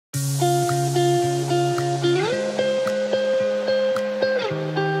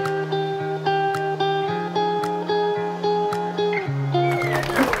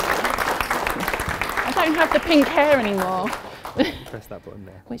pink hair anymore. Press that button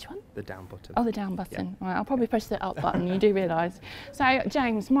there. Which one? The down button. Oh, the down button. Yeah. Right, I'll probably press the up button, you do realise. So,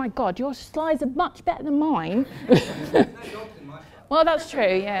 James, my God, your slides are much better than mine. Well, that's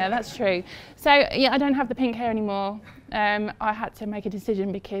true, yeah, that's true. So, yeah, I don't have the pink hair anymore. I had to make a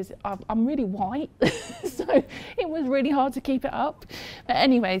decision because I'm really white, so it was really hard to keep it up. But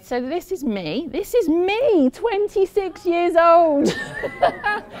anyway, so this is me. This is me, 26 years old.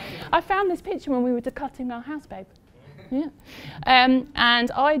 I found this picture when we were decutting our house, babe. Yeah.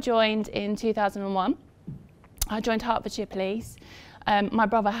 And I joined in 2001. I joined Hertfordshire Police. My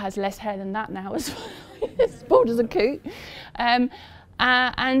brother has less hair than that now as well. He's bald as a coot. And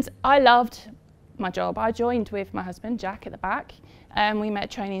I loved my job. I joined with my husband, Jack, at the back. We met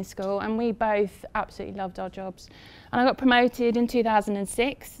at training school and we both absolutely loved our jobs. And I got promoted in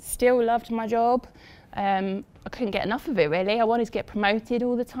 2006, still loved my job. I couldn't get enough of it really. I wanted to get promoted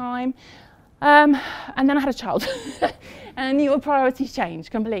all the time. And then I had a child and your priorities changed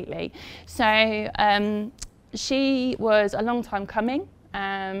completely. So she was a long time coming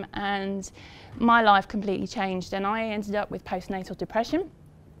and my life completely changed and I ended up with postnatal depression.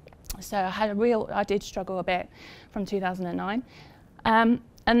 So I did struggle a bit from 2009. And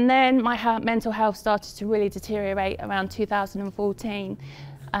then my mental health started to really deteriorate around 2014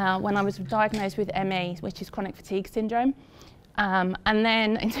 when I was diagnosed with ME, which is chronic fatigue syndrome. And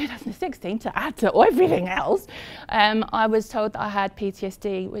then in 2016, to add to everything else, I was told that I had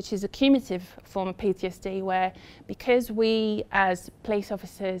PTSD, which is a cumulative form of PTSD where because we as police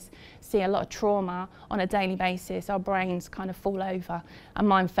officers see a lot of trauma on a daily basis, our brains kind of fall over, and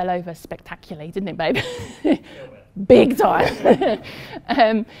mine fell over spectacularly, didn't it, babe? Big time.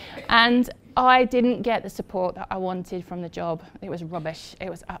 And I didn't get the support that I wanted from the job. It was rubbish. It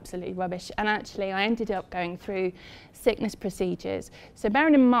was absolutely rubbish. And actually, I ended up going through sickness procedures. So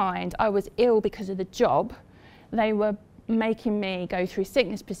bearing in mind, I was ill because of the job. They were making me go through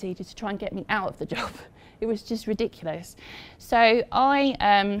sickness procedures to try and get me out of the job. It was just ridiculous. So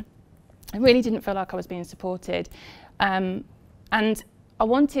I really didn't feel like I was being supported. And I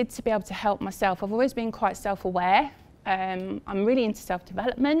wanted to be able to help myself. I've always been quite self-aware. I'm really into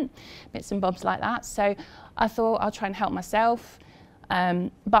self-development, bits and bobs like that. So I thought I'll try and help myself.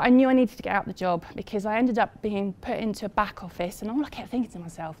 But I knew I needed to get out of the job because I ended up being put into a back office and all I kept thinking to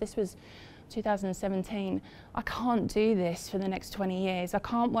myself, this was 2017, I can't do this for the next 20 years. I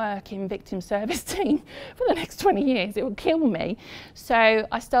can't work in victim service team for the next 20 years. It would kill me. So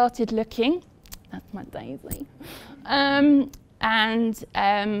I started looking. That's my Daisy.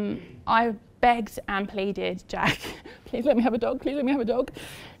 I begged and pleaded, Jack, please let me have a dog, please let me have a dog.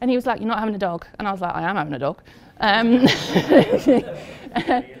 And he was like, you're not having a dog. And I was like, I am having a dog.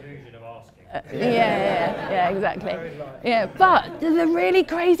 Yeah, exactly. Yeah, but the really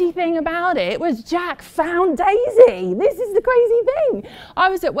crazy thing about it was Jack found Daisy. This is the crazy thing. I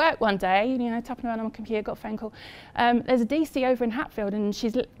was at work one day, you know, tapping around on my computer, got a phone call. There's a DC over in Hatfield and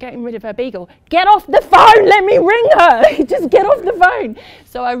she's getting rid of her beagle. Get off the phone, let me ring her. Just get off the phone.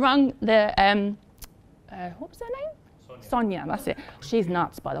 So I rung the, what was her name? Sonia, that's it. She's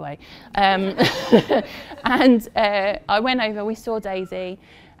nuts, by the way. And I went over, we saw Daisy,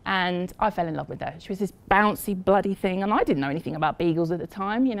 and I fell in love with her. She was this bouncy, bloody thing, and I didn't know anything about beagles at the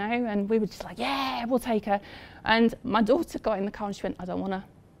time, you know, and we were just like, yeah, we'll take her. And my daughter got in the car and she went, I don't want her.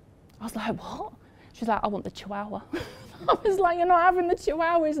 I was like, what? She was like, I want the Chihuahua. I was like, you're not having the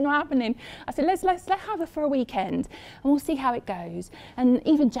Chihuahua, it's not happening. I said, let's have her for a weekend and we'll see how it goes. And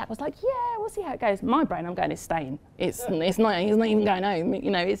even Jack was like, yeah, we'll see how it goes. My brain, I'm going, it's staying. He's not even going home,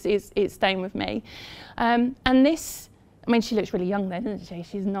 you know, it's staying with me. And this, I mean, she looks really young then, doesn't she?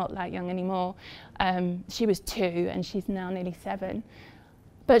 She's not that young anymore. She was 2 and she's now nearly 7.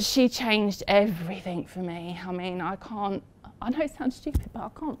 But she changed everything for me. I mean, I know it sounds stupid, but I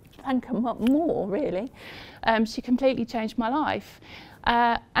can't thank her more, really. She completely changed my life.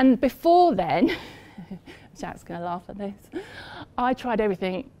 And before then, Jack's going to laugh at this, I tried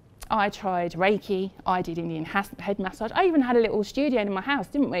everything. I tried Reiki, I did Indian head massage. I even had a little studio in my house,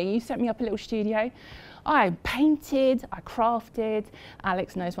 didn't we? You set me up a little studio. I painted, I crafted.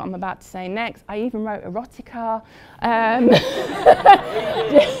 Alex knows what I'm about to say next. I even wrote erotica.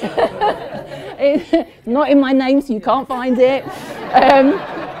 It's not in my name, so you can't find it.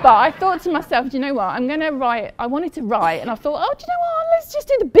 But I thought to myself, do you know what? I'm going to write. I wanted to write, and I thought, oh, do you know what? Let's just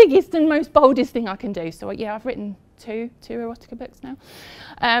do the biggest and most boldest thing I can do. So yeah, I've written two erotica books now.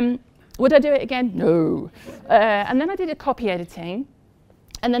 Would I do it again? No. And then I did a copy editing.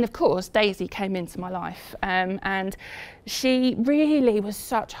 And then, of course, Daisy came into my life, and she really was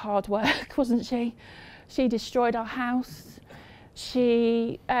such hard work, wasn't she? She destroyed our house.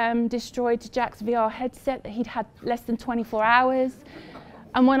 She destroyed Jack's VR headset that he'd had less than 24 hours.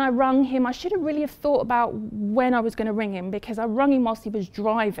 And when I rung him, I should have really have thought about when I was going to ring him, because I rung him whilst he was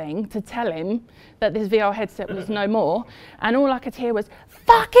driving to tell him that this VR headset was no more. And all I could hear was,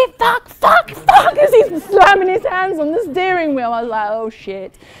 fuck it, fuck, fuck, fuck, as he's slamming his hands on the steering wheel. I was like, oh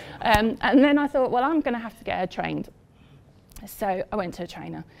shit. And then I thought, well, I'm going to have to get her trained. So I went to a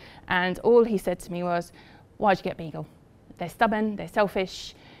trainer, and all he said to me was, why'd you get Beagle? They're stubborn, they're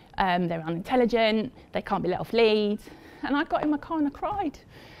selfish, they're unintelligent, they can't be let off lead. And I got in my car and I cried.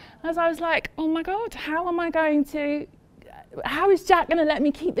 As I was like, oh my God, how is Jack going to let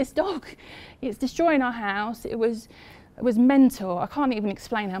me keep this dog? It's destroying our house. It was mental. I can't even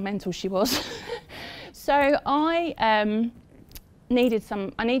explain how mental she was. So I needed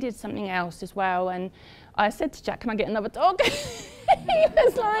something else as well. And I said to Jack, can I get another dog? He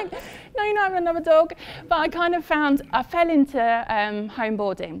was like, no, you're not having another dog. But I kind of I fell into home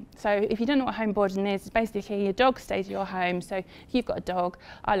boarding. So if you don't know what home boarding is, it's basically your dog stays at your home. So if you've got a dog,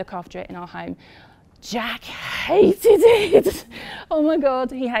 I look after it in our home. Jack hated it. Oh my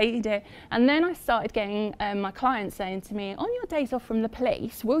God, he hated it. And then I started getting my clients saying to me, on your days off from the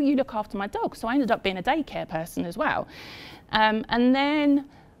police, will you look after my dog? So I ended up being a daycare person as well. And then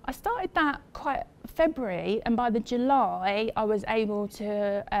I started that quite February, and by the July I was able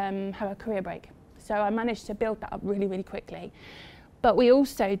to have a career break. So I managed to build that up really, really quickly. But we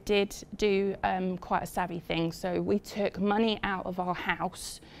also did do quite a savvy thing. So we took money out of our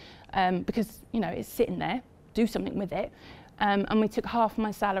house because, you know, it's sitting there, do something with it. And we took half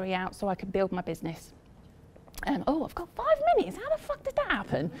my salary out so I could build my business. Oh, I've got 5 minutes. How the fuck did that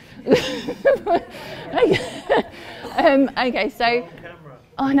happen? Okay, so.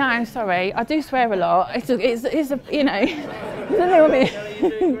 Oh no, sorry. I do swear a lot. It's a you know, it's a little bit.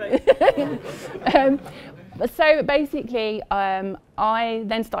 So basically, I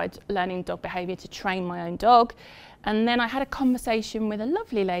then started learning dog behaviour to train my own dog, and then I had a conversation with a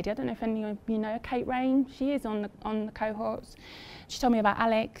lovely lady. I don't know if any of you know her, Kate Rain. She is on the cohorts. She told me about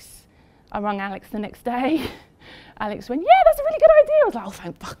Alex. I rang Alex the next day. Alex went, yeah, that's a really good idea. I was like, oh,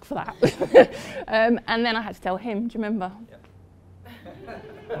 thank fuck for that. And then I had to tell him. Do you remember? Yeah.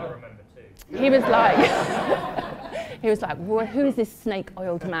 I remember too. He was like, well, who is this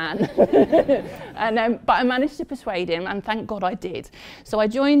snake-oiled man? And but I managed to persuade him, and thank God I did. So I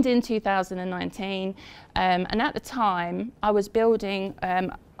joined in 2019, and at the time I was building.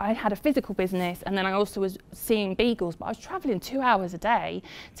 I had a physical business, and then I also was seeing beagles, but I was travelling 2 hours a day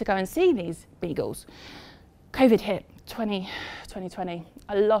to go and see these beagles. COVID hit 2020.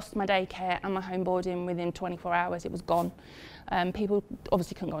 I lost my daycare and my home boarding within 24 hours. It was gone. People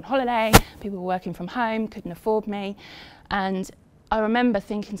obviously couldn't go on holiday. People were working from home, couldn't afford me. And I remember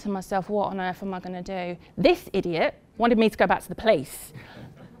thinking to myself, what on earth am I going to do? This idiot wanted me to go back to the police.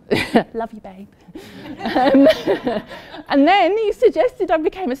 Love you, babe. And then he suggested I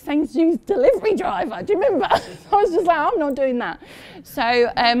became a St. Jude's delivery driver. Do you remember? I was just like, I'm not doing that. So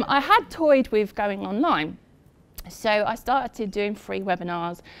I had toyed with going online. So I started doing free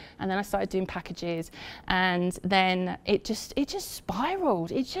webinars, and then I started doing packages, and then it just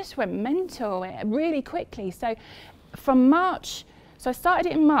spiraled. It just went mental really quickly. So from March, so I started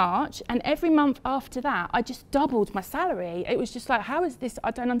it in March, and every month after that, I just doubled my salary. It was just like, how is this?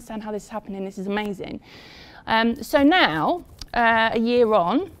 I don't understand how this is happening. This is amazing. So now, a year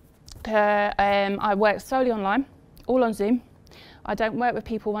on, I work solely online, all on Zoom. I don't work with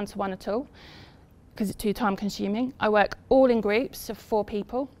people one-to-one at all, because it's too time consuming. I work all in groups of 4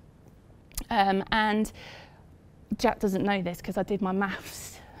 people. And Jack doesn't know this because I did my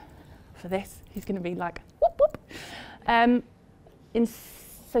maths for this. He's going to be like, whoop, whoop.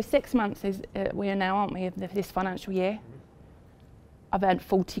 So 6 months we are now, aren't we, of this financial year? I've earned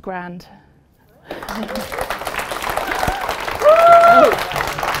 40 grand.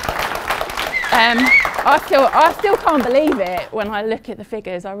 I still can't believe it when I look at the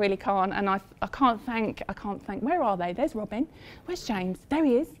figures. I really can't, and I can't thank. Where are they? There's Robin. Where's James? There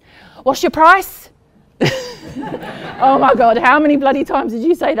he is. What's your price? Oh my God! How many bloody times did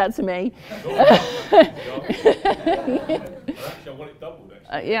you say that to me? Actually, I want it doubled.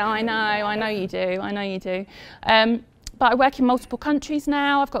 Yeah, I know you do. But I work in multiple countries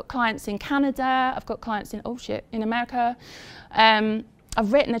now. I've got clients in Canada. I've got clients in America.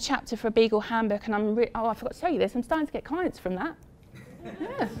 I've written a chapter for a Beagle handbook, and I forgot to tell you this, I'm starting to get clients from that.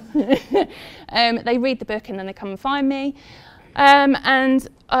 Yeah. They read the book and then they come and find me. I'm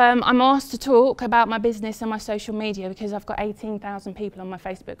asked to talk about my business and my social media because I've got 18,000 people on my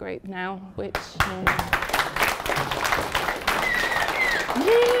Facebook group now, which...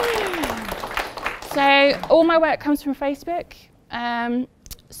 yeah. So all my work comes from Facebook.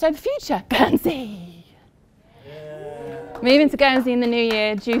 So the future, Guernsey. Yeah. Moving to Guernsey in the new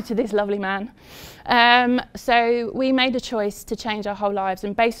year due to this lovely man. So we made a choice to change our whole lives,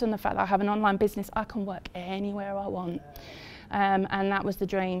 and based on the fact that I have an online business, I can work anywhere I want. And that was the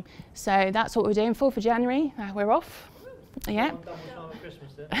dream. So that's what we're doing. 4th of January, we're off. Yeah.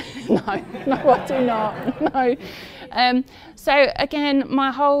 No, I do not. No. So again,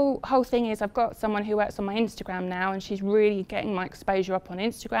 my whole thing is I've got someone who works on my Instagram now, and she's really getting my exposure up on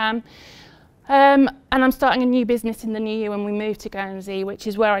Instagram. And I'm starting a new business in the new year when we move to Guernsey, which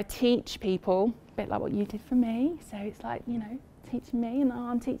is where I teach people, a bit like what you did for me. So it's like, you know, teaching me and now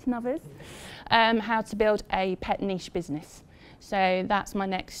I'm teaching others, how to build a pet niche business. So that's my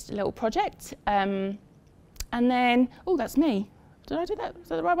next little project. And then, oh, that's me. Did I do that? Is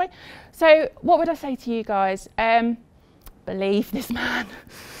that the right way? So what would I say to you guys? Believe this man.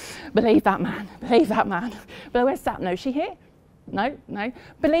 Believe that man. Believe that man. But where's Sapno? Is she here? No, no.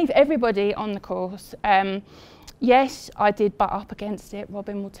 Believe everybody on the course. Yes, I did butt up against it.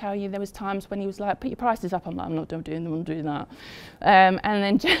 Robin will tell you there was times when he was like, put your prices up. I'm like, I'm not doing them, I'm doing that. And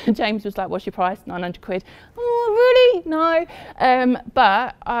then James was like, what's your price? 900 quid. Oh, really? No.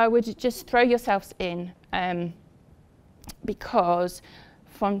 But I would just throw yourselves in, because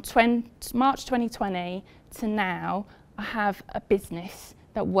from March 2020 to now, I have a business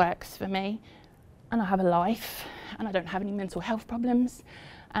that works for me, and I have a life, and I don't have any mental health problems,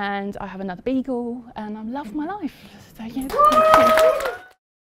 and I have another beagle, and I love my life. So yeah.